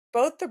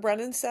Both the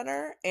Brennan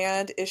Center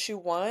and Issue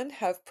One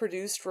have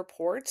produced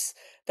reports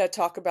that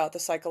talk about the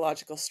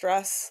psychological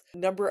stress,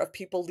 number of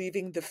people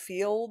leaving the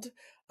field,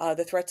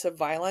 the threats of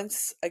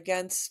violence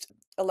against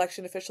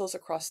election officials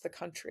across the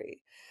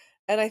country.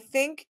 And I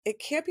think it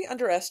can't be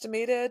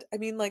underestimated. I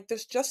mean, like,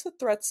 there's just the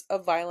threats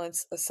of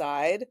violence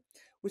aside,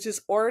 which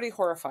is already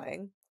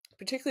horrifying,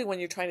 particularly when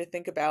you're trying to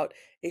think about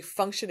a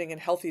functioning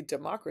and healthy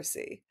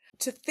democracy.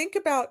 To think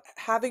about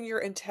having your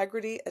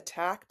integrity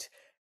attacked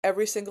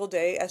every single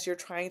day as you're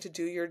trying to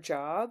do your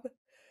job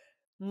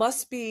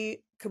must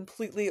be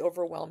completely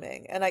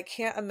overwhelming. And I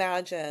can't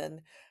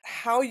imagine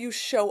how you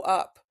show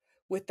up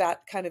with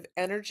that kind of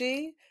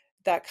energy,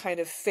 that kind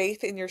of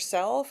faith in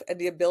yourself, and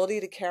the ability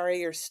to carry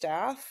your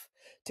staff,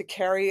 to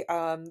carry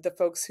the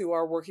folks who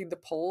are working the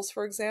polls,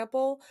 for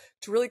example,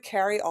 to really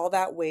carry all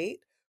that weight